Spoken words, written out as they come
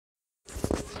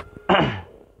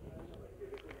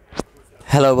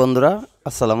Hello বন্ধুরা,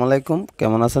 আসসালামু আলাইকুম।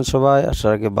 কেমন আছেন সবাই? আশা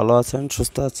রাখি ভালো আছেন,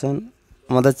 সুস্থ আছেন।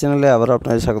 আমাদের চ্যানেলে আবার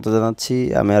আপনাদের স্বাগত জানাচ্ছি।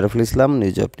 আমি আরিফুল ইসলাম,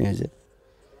 নিউজ অফ নিউজে।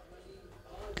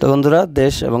 তো বন্ধুরা,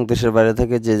 দেশ এবং দেশের বাইরে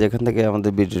থেকে যে যেখান থেকে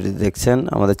আমাদের ভিডিওটি দেখছেন,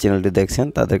 আমাদের চ্যানেলটি দেখছেন,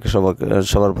 তাদেরকে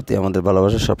সবার প্রতি আমাদের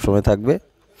ভালোবাসা সবসময় থাকবে।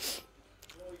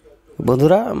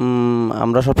 বন্ধুরা,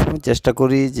 আমরা সবসময় চেষ্টা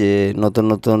করি যে নতুন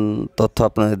নতুন তথ্য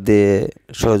আপনাদের দিয়ে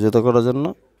সহযোগিতা করার জন্য।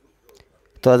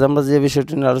 তো আজ আমরা যে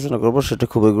বিষয়টি নিয়ে আলোচনা করব সেটা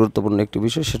খুবই গুরুত্বপূর্ণ একটি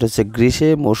বিষয়। সেটা হচ্ছে গ্রীষ্মে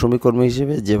মৌসুমি কর্মী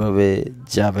হিসেবে যেভাবে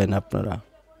আপনারা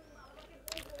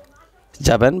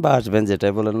যাবেন বা আসবেন,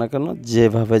 যেটাই বলেন না কেন,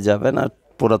 যেভাবে যাবেন আর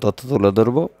পুরো তথ্য তুলে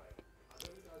ধরবো।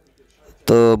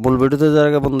 তো মূল ভিডিওতে যারা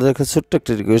আগে বন্ধুদের কাছে ছোট্ট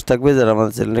একটি রিকোয়েস্ট থাকবে, যারা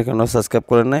আমাদের চ্যানেলটি এখনও সাবস্ক্রাইব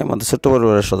করেন নাই, আমাদের ছোট্ট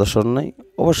পরিবারের সদস্য নাই,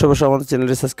 অবশ্যই আমাদের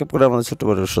চ্যানেলটি সাবস্ক্রাইব করে আমাদের ছোট্ট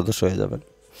পরিবারের সদস্য হয়ে যাবেন।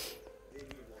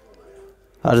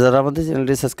 আর যারা আমাদের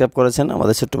চ্যানেলটি সাবস্ক্রাইব করেছেন,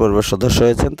 আমাদের ছোট্ট পরিবারের সদস্য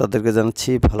হয়েছেন, তাদেরকে জানাচ্ছি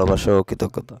ভালোবাসা ও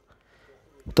কৃতজ্ঞতা।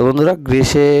 তো বন্ধুরা,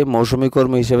 গ্রীষ্মে মৌসুমি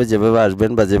কর্মী হিসেবে যেভাবে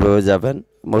আসবেন বা যেভাবে যাবেন,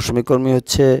 মৌসুমি কর্মী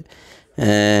হচ্ছে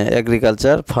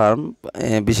এগ্রিকালচার, ফার্ম,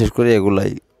 বিশেষ করে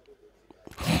এগুলাই।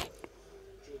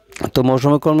 তো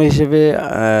মৌসুমি কর্মী হিসেবে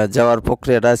যাওয়ার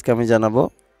প্রক্রিয়াটা আজকে আমি জানাবো,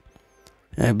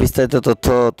 বিস্তারিত তথ্য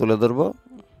তুলে ধরবো।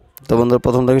 তো বন্ধুরা,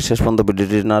 প্রথম থেকে শেষ পর্যন্ত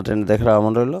ভিডিওটি না টেনে দেখার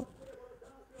আমন্ত্রণ রইল।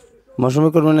 মৌসুমি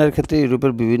কর্মী নেওয়ার ক্ষেত্রে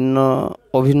ইউরোপের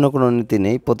অভিন্ন কোনো নীতি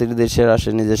নেই। প্রতিটি দেশের আসে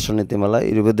নিজস্ব নীতিমালা।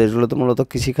 ইউরোপের দেশগুলোতে মূলত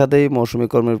কৃষিখাতেই মৌসুমি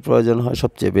কর্মীর প্রয়োজন হয়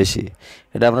সবচেয়ে বেশি,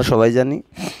 এটা আমরা সবাই জানি।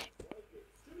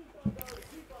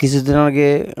 কিছুদিন আগে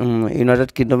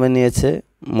ইউনাইটেড কিংডমে নিয়েছে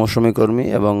মৌসুমি কর্মী,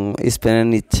 এবং স্পেনে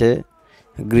নিচ্ছে,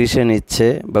 গ্রিসে নিচ্ছে,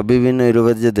 বা বিভিন্ন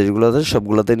ইউরোপের যে দেশগুলো আছে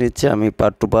সবগুলোতে নিচ্ছে। আমি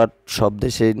পার্ট টু পার্ট সব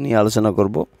দেশে নিয়ে আলোচনা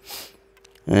করব।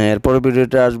 এরপরে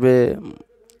ভিডিওটা আসবে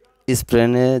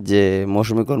স্পেনে যে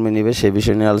মৌসুমি কর্মী নেবে সেই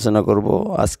বিষয় নিয়ে আলোচনা করব।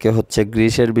 আজকে হচ্ছে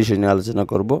গ্রিসের বিষয় নিয়ে আলোচনা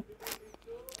করব।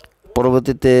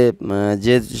 পরবর্তীতে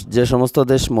যে যে সমস্ত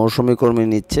দেশ মৌসুমি কর্মী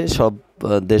নিচ্ছে সব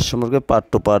দেশ সম্পর্কে পার্ট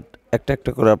টু পার্ট একটা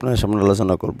একটা করে আপনার সামনে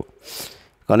আলোচনা করব।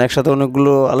 কারণ একসাথে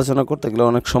অনেকগুলো আলোচনা করতে গেলে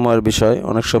অনেক সময়ের বিষয়,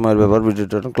 অনেক সময়ের ব্যাপার,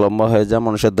 ভিডিওটা অনেক লম্বা হয়ে যায়।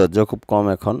 মানুষের ধৈর্য খুব কম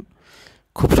এখন,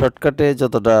 খুব শর্টকাটে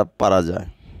যতটা পারা যায়।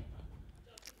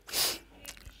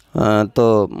 তো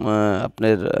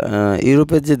আপনার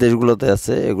ইউরোপের যে দেশগুলোতে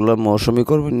আছে এগুলোর মৌসুমি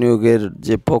কর্মী নিয়োগের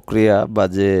যে প্রক্রিয়া বা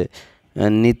যে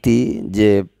নীতি,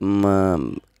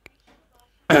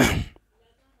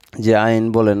 যে আইন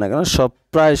বলেন না কেন, সব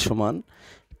প্রায় সমান।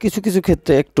 কিছু কিছু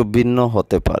ক্ষেত্রে একটু ভিন্ন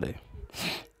হতে পারে।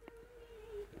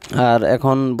 আর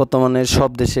এখন বর্তমানে সব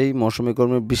দেশেই মৌসুমি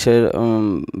কর্মীর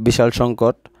বিশাল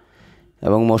সংকট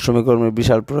এবং মৌসুমি কর্মীর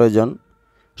বিশাল প্রয়োজন।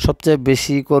 সবচেয়ে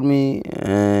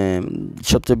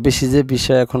বেশি যে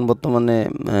বিষয় এখন বর্তমানে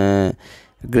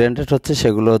গ্র্যান্টেড হচ্ছে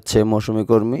সেগুলো হচ্ছে মৌসুমি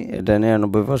কর্মী। এটা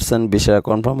 99% বিষয়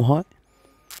কনফার্ম হয়।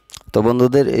 তো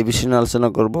বন্ধুদের, এই বিষয় নিয়ে আলোচনা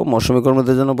করব। মৌসুমি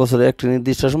কর্মীদের জন্য বছরে একটি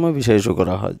নির্দিষ্ট সময় ভিসা ইস্যু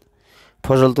করা হয়।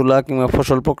 ফসল তোলা কিংবা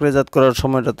ফসল প্রক্রিয়াজাত করার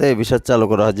সময়টাতে এই ভিসা চালু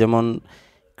করা হয়। যেমন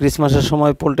ক্রিসমাসের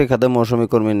সময় পোলট্রি খাতে মৌসুমি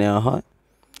কর্মী নেওয়া হয়।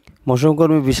 মৌসুমি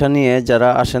কর্মী ভিসা নিয়ে যারা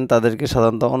আসেন তাদেরকে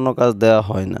সাধারণত অন্য কাজ দেওয়া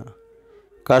হয় না।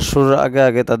 কাজ শুরুর আগে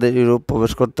আগে তাদের ইউরোপ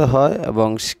প্রবেশ করতে হয় এবং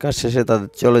কাজ শেষে তাদের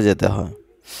চলে যেতে হয়।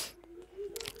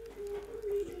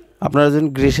 আপনারা যদি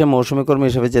গ্রীষ্মে মৌসুমি কর্মী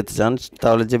হিসেবে যেতে চান,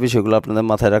 তাহলে যে বিষয়গুলো আপনাদের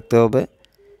মাথায় রাখতে হবে: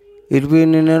 ইউরোপীয়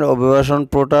ইউনিয়নের অভিবাসন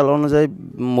পোর্টাল অনুযায়ী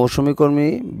মৌসুমি কর্মী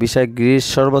ভিসায় গ্রিস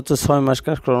সর্বোচ্চ 6 মাস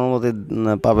কাজ করার অনুমতি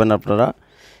পাবেন আপনারা।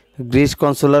 গ্রিস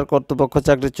কনসুলার কর্তৃপক্ষ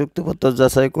চাকরির চুক্তিপত্র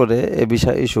যাচাই করে এ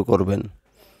ভিসা ইস্যু করবেন।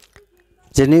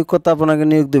 যে নিয়োগকর্তা আপনাকে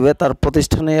নিয়োগ দেবে তার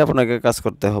প্রতিষ্ঠানেই আপনাকে কাজ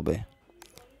করতে হবে।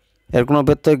 এর কোনো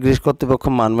ব্যত্যয় গ্রিস কর্তৃপক্ষ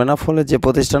মানবে না। ফলে যে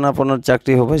প্রতিষ্ঠানে আপনার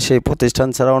চাকরি হবে সেই প্রতিষ্ঠান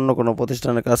ছাড়া অন্য কোনো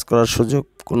প্রতিষ্ঠানে কাজ করার সুযোগ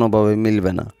কোনোভাবে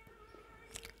মিলবে না।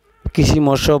 কৃষি,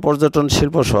 মৎস্য, পর্যটন,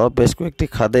 শিল্প সহ বেশ কয়েকটি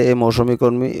খাতে এই মৌসুমি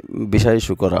কর্মী ভিসা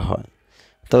ইস্যু করা হয়।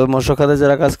 তবে মৎস্য খাতে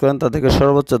যারা কাজ করেন তাদেরকে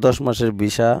সর্বোচ্চ 10 মাসের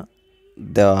ভিসা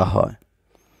দেওয়া হয়।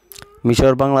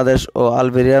 মিশর, বাংলাদেশ ও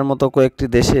আলবেরিয়ার মতো কয়েকটি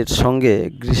দেশের সঙ্গে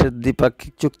গ্রিসের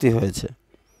দ্বিপাক্ষিক চুক্তি হয়েছে।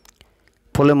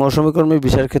 ফলে মৌসুমি কর্মী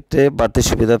ভিসার ক্ষেত্রে বাড়তি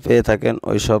সুবিধা পেয়ে থাকেন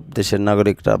ওই সব দেশের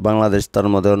নাগরিকরা, বাংলাদেশ তার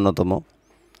মধ্যে অন্যতম।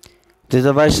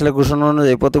 2022 সালে ঘোষণা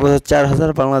অনুযায়ী প্রতি বছর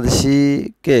 4,000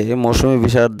 বাংলাদেশিকে মৌসুমি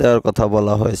ভিসা দেওয়ার কথা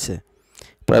বলা হয়েছে।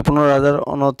 প্রায় 15,000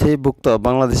 অনথিভুক্ত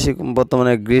বাংলাদেশি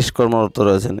বর্তমানে গ্রিস কর্মরত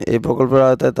রয়েছেন। এই প্রকল্পের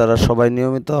আওতায় তারা সবাই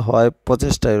নিয়মিত হওয়ার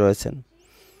প্রচেষ্টায় রয়েছেন।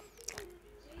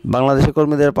 বাংলাদেশি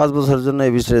কর্মীদের 5 বছরের জন্য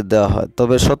এই ভিসা দেওয়া হয়।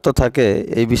 তবে শর্ত থাকে,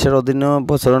 এই ভিসার অধীনে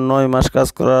বছরে 9 মাস কাজ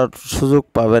করার সুযোগ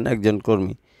পাবেন একজন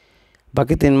কর্মী।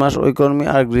 বাকি 3 মাস ওই কর্মী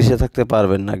আর গ্রিসে থাকতে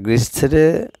পারবেন না। গ্রিস ছেড়ে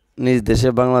নিজ দেশে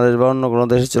বাংলাদেশ বা অন্য কোনো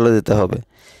দেশে চলে যেতে হবে।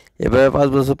 এভাবে 5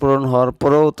 বছর পূরণ হওয়ার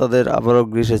পরেও তাদের আবারও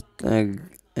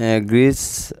গ্রিস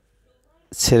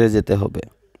ছেড়ে যেতে হবে।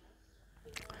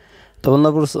 তো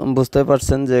বন্ধুরা বুঝতে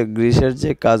পারছেন যে গ্রিসের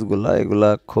যে কাজগুলা এগুলা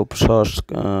খুব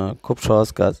সহজ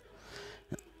কাজ।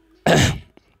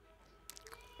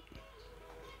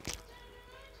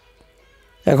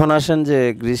 এখন আসেন যে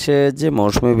গ্রিসে যে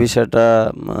মৌসুমি ভিসাটা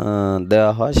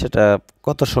দেওয়া হয় সেটা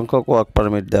কত সংখ্যক ওয়ার্ক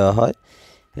পারমিট দেওয়া হয়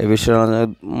এ বিষয়ে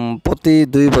প্রতি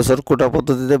 2 বছর কোটা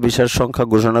পদ্ধতিতে ভিসার সংখ্যা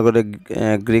ঘোষণা করে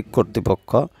গ্রিক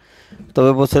কর্তৃপক্ষ।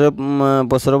 তবে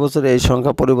বছরে এই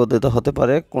সংখ্যা পরিবর্তিত হতে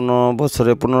পারে। কোনো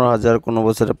বছরে 15,000, কোনো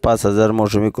বছরে 5,000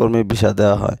 মৌসুমি কর্মী ভিসা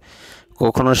দেওয়া হয়,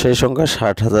 কখনো সেই সংখ্যা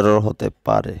 60,000-ও হতে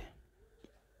পারে।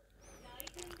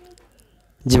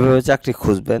 যেভাবে চাকরি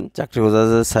খুঁজবেন, চাকরি খোঁজার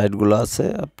যে সাইটগুলো আছে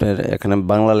আপনার এখানে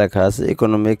বাংলা লেখা আছে,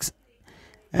 economics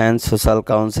and social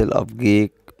council of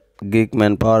Greek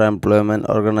man power employment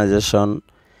organisation,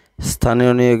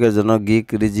 স্থানীয় নিয়োগের জন্য Greek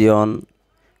region,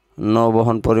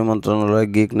 নৌবহন পরিমন্ত্রণালয়,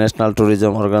 Greek national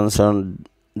tourism organisation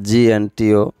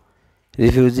GNTO,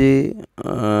 refugee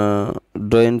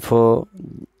ডোইনফো,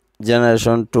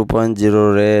 generation 2.0,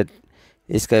 red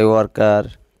sky worker,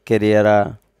 ক্যারিয়ারা,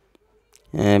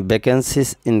 vacancies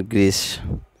in Greece.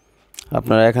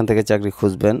 আপনারা এখান থেকে চাকরি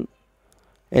খুঁজবেন।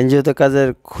 এনজিওতে কাজের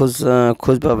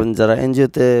খোঁজ পাবেন। যারা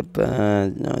এনজিওতে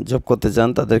জব করতে চান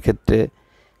তাদের ক্ষেত্রে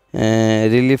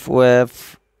relief web,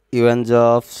 UN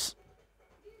jobs,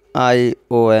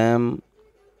 IOM,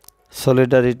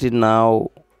 solidarity নাও,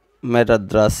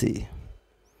 মেটাদ্রাসি,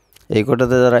 এই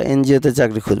কোটাতে যারা এনজিওতে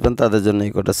চাকরি খুঁজবেন তাদের জন্য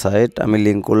এই কোটা সাইট আমি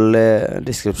লিঙ্ক করলে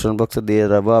ডিসক্রিপশন বক্সে দিয়ে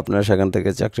যাব, আপনারা সেখান থেকে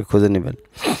চাকরি খুঁজে নেবেন।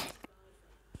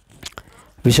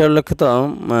 ভিসা উল্লেখিত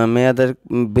মেয়াদের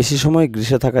বেশি সময়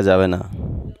গ্রিসে থাকা যাবে না।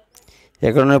 এ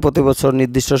কারণে প্রতি বছর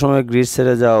নির্দিষ্ট সময়ে গ্রিস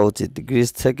ছেড়ে যাওয়া উচিত। গ্রিস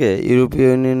থেকে ইউরোপীয়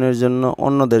ইউনিয়নের জন্য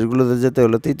অন্য দেশগুলোতে যেতে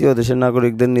হলে তৃতীয় দেশের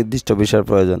নাগরিকদের নির্দিষ্ট ভিসার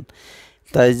প্রয়োজন।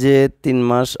 তাই যে 3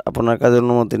 মাস আপনার কাজের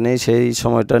অনুমতি নেই সেই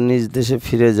সময়টা নিজ দেশে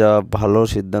ফিরে যাওয়া ভালো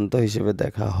সিদ্ধান্ত হিসেবে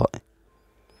দেখা হয়।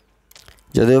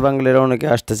 যদিও বাঙালিরা অনেকে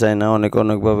আসতে চায় না,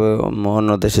 অনেকভাবে অন্য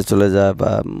দেশে চলে যায়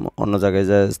বা অন্য জায়গায়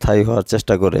যায় স্থায়ী হওয়ার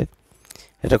চেষ্টা করে,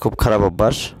 এটা খুব খারাপ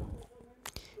অভ্যাস।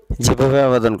 যেভাবে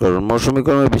আবেদন করুন, মৌসুমি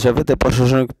কর্মী ভিসা পেতে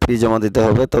প্রশাসনিক ফি জমা দিতে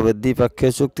হবে। তবে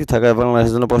দ্বিপক্ষীয় চুক্তি থাকায়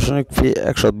বাংলাদেশের জন্য প্রশাসনিক ফি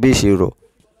 120 ইউরো,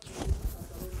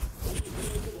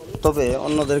 তবে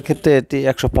অন্যদের ক্ষেত্রে এটি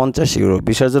 150 ইউরো।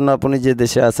 ভিসার জন্য আপনি যে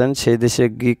দেশে আছেন সেই দেশে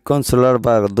গ্রিক কনসুলার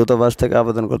বা দূতাবাস থেকে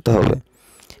আবেদন করতে হবে।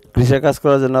 গ্রিসে কাজ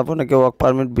করার জন্য আপনাকে ওয়ার্ক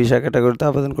পারমিট ভিসা ক্যাটাগরিতে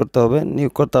আবেদন করতে হবে।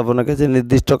 নিয়োগকর্তা আপনাকে যে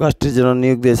নির্দিষ্ট কাজটির জন্য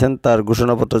নিয়োগ দিয়েছেন তার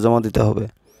ঘোষণাপত্র জমা দিতে হবে।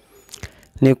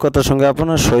 নিয়োগকর্তার সঙ্গে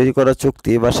আপনার সই করা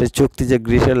চুক্তি বা সেই চুক্তি যে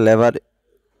গ্রিসের লেবার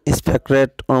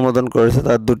ইন্সপেক্টরেট অনুমোদন করেছে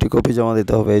তার 2টি কপি জমা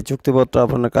দিতে হবে। এই চুক্তিপত্র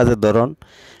আপনার কাজের ধরন,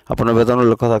 আপনার বেতন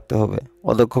উল্লেখ থাকতে হবে।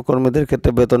 অদক্ষ কর্মীদের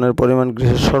ক্ষেত্রে বেতনের পরিমাণ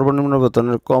গ্রিসের সর্বনিম্ন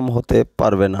বেতনের কম হতে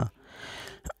পারবে না।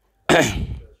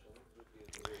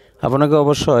 আপনাকে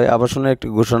অবশ্যই আবাসনের একটি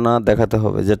ঘোষণা দেখাতে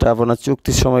হবে যেটা আপনার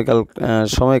চুক্তির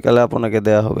সময়কালে আপনাকে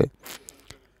দেয়া হবে।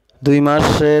 2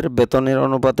 মাসের বেতনের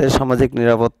অনুপাতে সামাজিক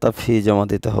নিরাপত্তা ফি জমা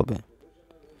দিতে হবে।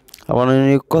 আপনার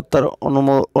নিয়োগকর্তার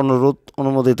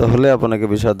অনুমোদিত হলে আপনাকে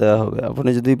ভিসা দেওয়া হবে। আপনি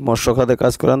যদি মৎস্য খাতে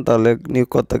কাজ করেন তাহলে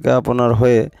নিয়োগকর্তাকে আপনার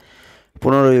হয়ে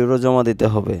 15 ইউরো জমা দিতে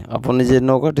হবে। আপনি যে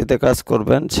নৌকাটিতে কাজ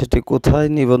করবেন সেটি কোথায়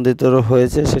নিবন্ধিত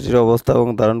হয়েছে সেটির অবস্থা এবং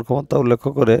ধারণ ক্ষমতা উল্লেখ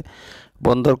করে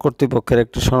বন্দর কর্তৃপক্ষের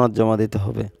একটি সনদ জমা দিতে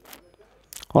হবে।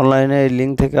 অনলাইনে এই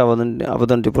লিঙ্ক থেকে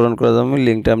আবেদনটি পূরণ করা যাবে।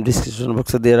 লিঙ্কটা আমি ডিসক্রিপশন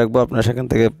বক্সে দিয়ে রাখবো, আপনারা সেখান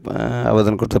থেকে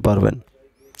আবেদন করতে পারবেন।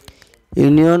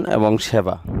 ইউনিয়ন এবং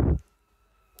সেবা।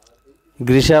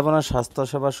 গ্রিসে আপনার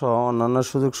স্বাস্থ্যসেবা সহ অন্যান্য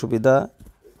সুযোগ সুবিধা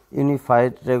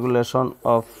unified regulation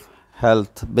of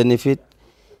health benefit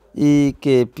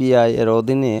EKPI এর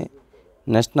অধীনে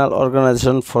national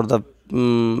organisation for the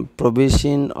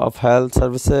provision of health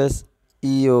services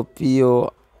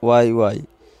EOPOYY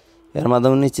এর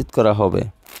মাধ্যমে নিশ্চিত করা হবে।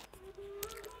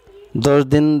 10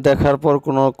 দিন দেখার পর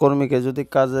কোনো কর্মীকে যদি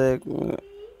কাজে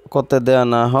করতে দেয়া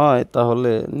না হয়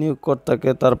তাহলে নিয়োগকর্তাকে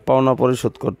তার পাওনা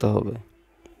পরিশোধ করতে হবে।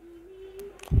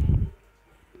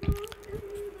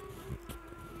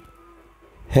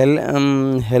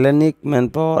 Hellenic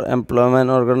manpower employment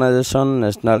organisation,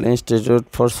 national institute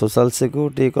for social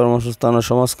security, কর্মসংস্থান ও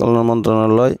সমাজ কল্যাণ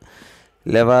মন্ত্রণালয়,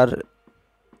 labour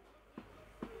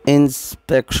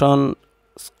inspection,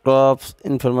 crops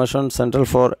information centre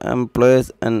for employees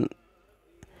and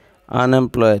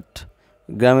unemployed,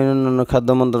 গ্রামীণ উন্নয়ন খাদ্য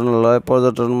মন্ত্রণালয়,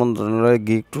 পর্যটন মন্ত্রণালয়,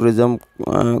 Greek tourism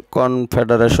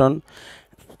confederation,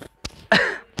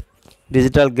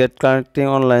 digital gate connecting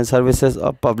online services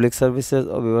of public services,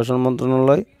 অভিবাসন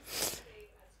মন্ত্রণালয়।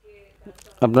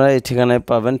 আপনারা এই ঠিকানায়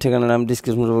পাবেন, ঠিকানার নাম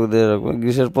ডিসক্রিপশন বক্সে দিয়ে রাখবেন।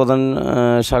 গ্রিসের প্রধান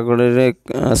সাগরিক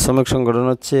শ্রমিক সংগঠন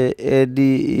হচ্ছে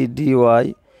ADEDYDSS।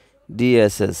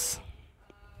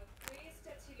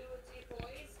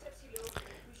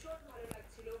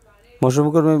 মৌসুমী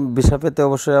কর্মী ভিসা পেতে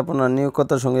অবশ্যই আপনার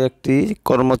নিয়োগকর্তার সঙ্গে একটি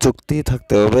কর্মচুক্তি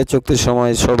থাকতে হবে। চুক্তির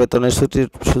সময় সবেতনের ছুটির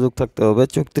সুযোগ থাকতে হবে।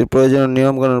 চুক্তির প্রয়োজনীয়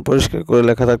নিয়মকানুন পরিষ্কার করে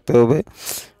লেখা থাকতে হবে।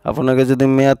 আপনাকে যদি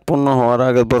মেয়াদ পূর্ণ হওয়ার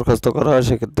আগে বরখাস্ত করা হয়,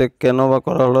 সেক্ষেত্রে কেন বা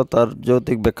করা হলো তার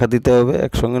যৌক্তিক ব্যাখ্যা দিতে হবে।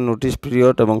 একসঙ্গে নোটিশ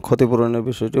পিরিয়ড এবং ক্ষতিপূরণের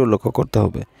বিষয়টি উল্লেখ করতে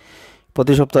হবে।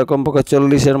 প্রতি সপ্তাহে কমপক্ষে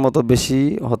 40-এর মতো বেশি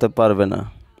হতে পারবে না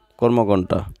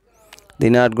কর্মঘণ্টা।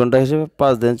 দিনে 8 ঘন্টা হিসেবে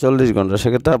 5 দিন 40 ঘন্টা।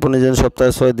 সেক্ষেত্রে আপনি যদি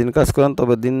সপ্তাহে 6 দিন কাজ করেন,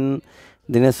 তবে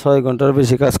দিনে 6 ঘন্টার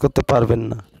বেশি কাজ করতে পারবেন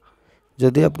না।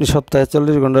 যদি আপনি সপ্তাহে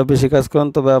 40 ঘন্টার বেশি কাজ করেন,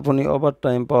 তবে আপনি ওভার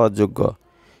টাইম পাওয়ার যোগ্য।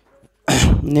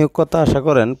 নিয়োগকর্তা আশা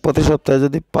করেন প্রতি সপ্তাহে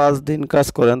যদি 5 দিন কাজ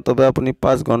করেন, তবে আপনি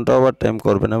 5 ঘন্টা ওভার টাইম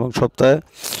করবেন, এবং সপ্তাহে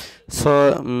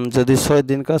যদি 6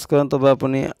 দিন কাজ করেন, তবে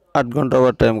আপনি 8 ঘন্টা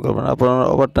ওভার টাইম করবেন। আপনার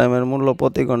ওভার টাইমের মূল্য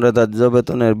প্রতি ঘন্টায় ধার্য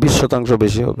বেতনের 20%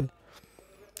 বেশি হবে।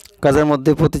 কাজের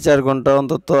মধ্যে প্রতি 4 ঘন্টা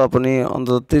অন্তত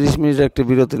 30 মিনিটের একটি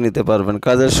বিরতি নিতে পারবেন।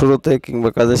 কাজের শুরুতে কিংবা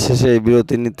কাজের শেষে এই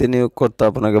বিরতি নিতে নিয়োগকর্তা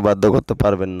আপনাকে বাধ্য করতে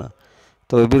পারবেন না।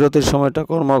 তবে বিরতির সময়টা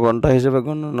কর্মঘণ্টা হিসেবে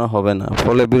গণনা হবে না,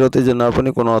 ফলে বিরতির জন্য আপনি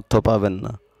কোনো অর্থ পাবেন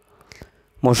না।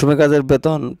 মৌসুমী কাজের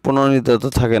বেতন পুনর্নির্ধারিত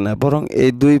থাকে না, বরং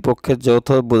এই দুই পক্ষের যৌথ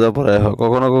বোঝাপড়ায় হয়।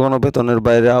 কখনো কখনো বেতনের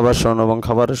বাইরে আবাসন এবং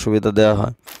খাবারের সুবিধা দেওয়া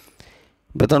হয়।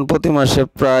 বেতন প্রতি মাসে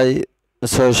প্রায়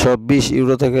 620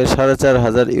 ইউরো থেকে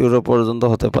 4500 ইউরো পর্যন্ত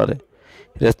হতে পারে।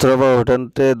 রেস্তোরাঁ বা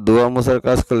হোটেলে ধোয়া মোছার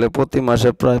কাজ করলে প্রতি মাসে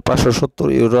প্রায় 570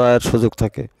 ইউরো আয়ের সুযোগ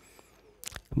থাকে।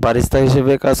 বারিস্তা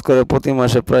হিসেবে কাজ করে প্রতি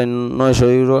মাসে প্রায় 900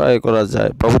 ইউরো আয় করা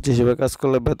যায়। বাবুর্চি হিসেবে কাজ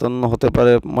করলে বেতন হতে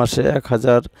পারে মাসে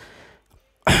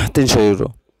 1300 ইউরো।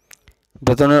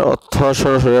 বেতনের অর্থ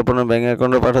সরাসরি আপনার ব্যাঙ্ক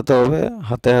অ্যাকাউন্টে পাঠাতে হবে,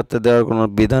 হাতে হাতে দেওয়ার কোনো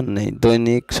বিধান নেই।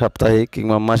 দৈনিক, সাপ্তাহিক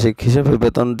কিংবা মাসিক হিসেবে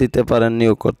বেতন দিতে পারেন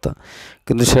নিয়োগকর্তা,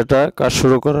 কিন্তু সেটা কাজ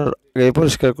শুরু করার আগেই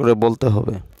পরিষ্কার করে বলতে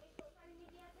হবে।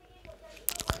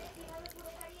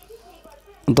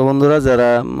 তো বন্ধুরা, যারা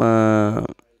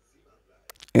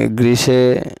গ্রীষ্মে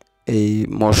এই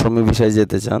মৌসুমি ভিসায়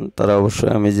যেতে চান, তারা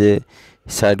অবশ্যই আমি যে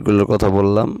সাইটগুলোর কথা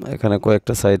বললাম, এখানে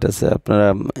কয়েকটা সাইট আছে, আপনারা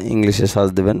ইংলিশে সার্চ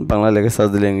দেবেন, বাংলা লেখে সার্চ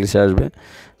দিলে ইংলিশে আসবে।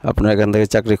 আপনারা এখান থেকে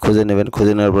চাকরি খুঁজে নেবেন,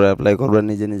 খুঁজে নেওয়ার পরে অ্যাপ্লাই করবেন।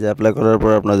 নিজে নিজে অ্যাপ্লাই করার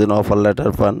পর আপনার যদি অফার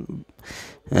লেটার পান,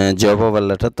 জব অফার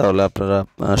লেটার, তাহলে আপনারা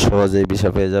সহজেই ভিসা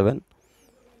পেয়ে যাবেন।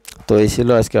 তো এই ছিল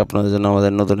আজকে আপনাদের জন্য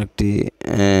আমাদের নতুন একটি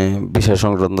ভিসা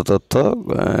সংক্রান্ত তথ্য।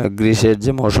 গ্রীষ্মের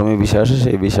যে মৌসুমি ভিসা আসে,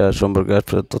 সেই ভিসা সম্পর্কে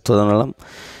আপনাদের তথ্য জানালাম।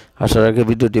 আশা রাখি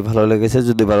ভিডিওটি ভালো লেগেছে।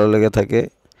 যদি ভালো লেগে থাকে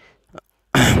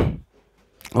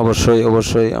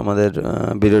অবশ্যই আমাদের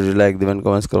ভিডিওটি লাইক দিবেন,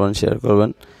 কমেন্টস করবেন, শেয়ার করবেন।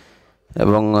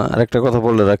 এবং আরেকটা কথা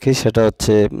বলে রাখি, সেটা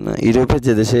হচ্ছে ইউরোপে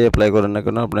যে দেশে অ্যাপ্লাই করেন না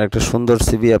কেন, আপনার একটা সুন্দর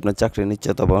সিভি আপনার চাকরি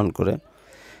নিশ্চয়তা বহন করে।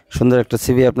 সুন্দর একটা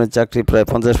সিভি আপনার চাকরি প্রায়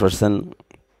 50%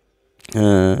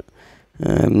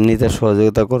 নিতে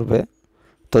সহযোগিতা করবে।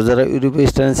 তো যারা ইউরোপীয়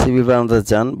স্টাইল সিভি বানাতে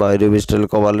চান বা ইউরোপীয় স্টাইল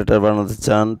কভার লেটার বানাতে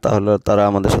চান, তাহলে তারা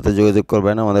আমাদের সাথে যোগাযোগ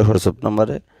করবেন আমাদের হোয়াটসঅ্যাপ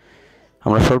নাম্বারে।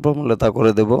 আমরা স্বল্প মূল্যে তা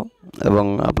করে দেব, এবং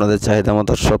আপনাদের চাহিদা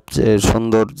মতো সবচেয়ে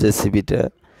সুন্দর যে সিভিটা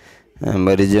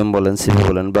বা রিজিউম বলেন, সিভি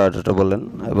বলেন, বায়োডাটা বলেন,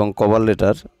 এবং কভার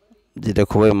লেটার, যেটা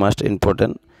খুবই মাস্ট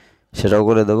ইম্পর্টেন্ট, সেটাও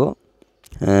করে দেব।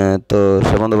 তো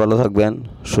সে ভালো থাকবেন,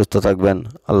 সুস্থ থাকবেন।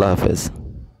 আল্লাহ হাফেজ।